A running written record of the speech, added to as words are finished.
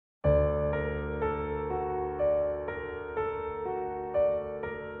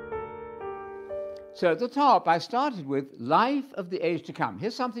So at the top, I started with life of the age to come.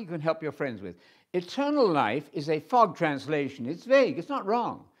 Here's something you can help your friends with. Eternal life is a fog translation. It's vague. It's not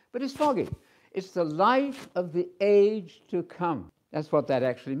wrong, but it's foggy. It's the life of the age to come. That's what that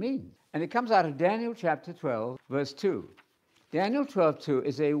actually means. And it comes out of Daniel chapter 12, verse 2. Daniel 12:2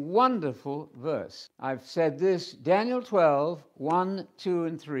 is a wonderful verse. I've said this, Daniel 12, 1, 2,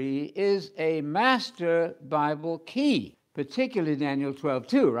 and 3 is a master Bible key, particularly Daniel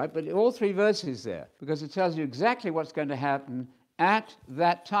 12:2, right? But all three verses there, because it tells you exactly what's going to happen at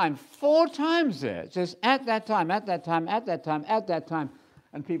that time. 4 times there. It says at that time, at that time, at that time, at that time,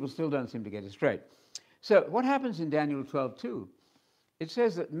 and people still don't seem to get it straight. So what happens in Daniel 12:2? It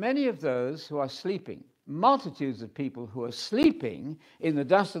says that many of those who are sleeping, multitudes of people who are sleeping in the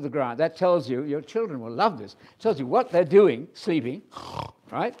dust of the ground. That tells you, your children will love this, it tells you what they're doing, sleeping,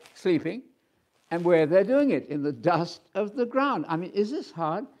 right? Sleeping, and where they're doing it, in the dust of the ground. I mean, is this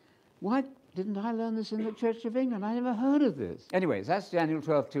hard? Why didn't I learn this in the Church of England? I never heard of this. Anyways, that's Daniel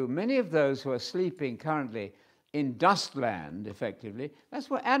 12:2. Many of those who are sleeping currently in dust land, effectively, that's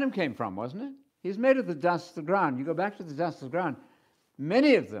where Adam came from, wasn't it? He's made of the dust of the ground. You go back to the dust of the ground.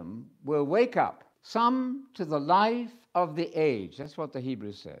 Many of them will wake up, some to the life of the age. That's what the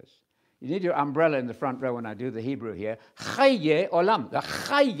Hebrew says. You need your umbrella in the front row when I do the Hebrew here. Chaye olam. The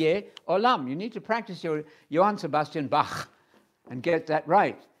Chaye olam. You need to practice your Johann Sebastian Bach and get that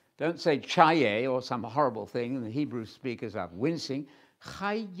right. Don't say chaye or some horrible thing, and the Hebrew speakers are wincing.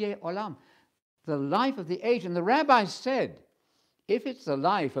 Chaye olam. The life of the age. And the rabbis said, if it's the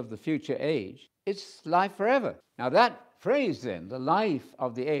life of the future age, it's life forever. Now that phrase then, the life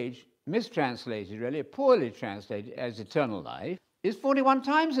of the age, mistranslated really, poorly translated as eternal life, is 41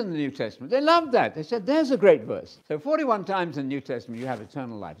 times in the New Testament. They loved that. They said, there's a great verse. So 41 times in the New Testament you have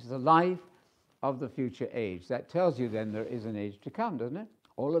eternal life. It's the life of the future age. That tells you then there is an age to come, doesn't it?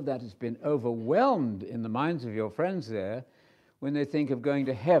 All of that has been overwhelmed in the minds of your friends there when they think of going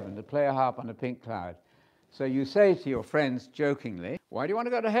to heaven to play a harp on a pink cloud. So you say to your friends jokingly, why do you want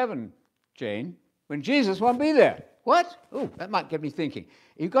to go to heaven, Jane, when Jesus won't be there? What? Oh, that might get me thinking.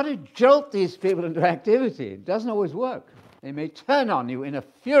 You've got to jolt these people into activity. It doesn't always work. They may turn on you in a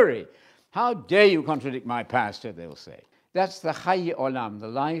fury. How dare you contradict my pastor, they'll say. That's the Chaye Olam, the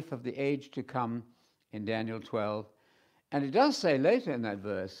life of the age to come in Daniel 12. And it does say later in that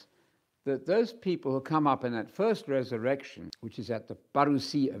verse that those people who come up in that first resurrection, which is at the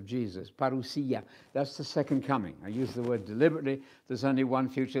parousia of Jesus, parousia, that's the second coming. I use the word deliberately. There's only one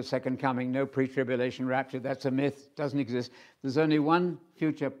future second coming, no pre-tribulation rapture. That's a myth, doesn't exist. There's only one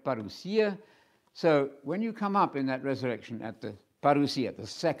future parousia. So when you come up in that resurrection at the parousia, the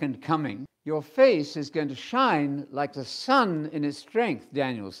second coming, your face is going to shine like the sun in its strength,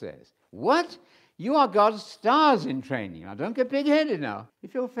 Daniel says. What? You are God's stars in training. Now, don't get big-headed now.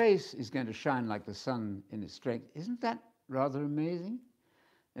 If your face is going to shine like the sun in its strength, isn't that rather amazing?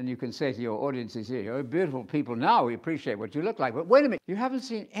 And you can say to your audiences here, you're beautiful people now, we appreciate what you look like. But wait a minute, you haven't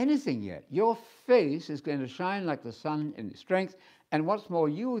seen anything yet. Your face is going to shine like the sun in its strength. And what's more,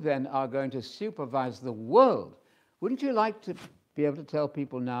 you then are going to supervise the world. Wouldn't you like to be able to tell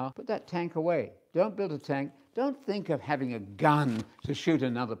people now, put that tank away. Don't build a tank. Don't think of having a gun to shoot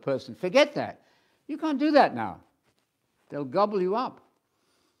another person. Forget that. You can't do that now. They'll gobble you up.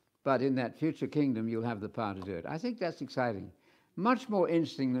 But in that future kingdom, you'll have the power to do it. I think that's exciting. Much more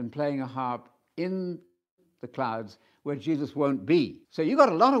interesting than playing a harp in the clouds where Jesus won't be. So you've got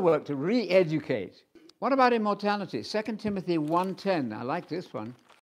a lot of work to re-educate. What about immortality? 2 Timothy 1:10. I like this one.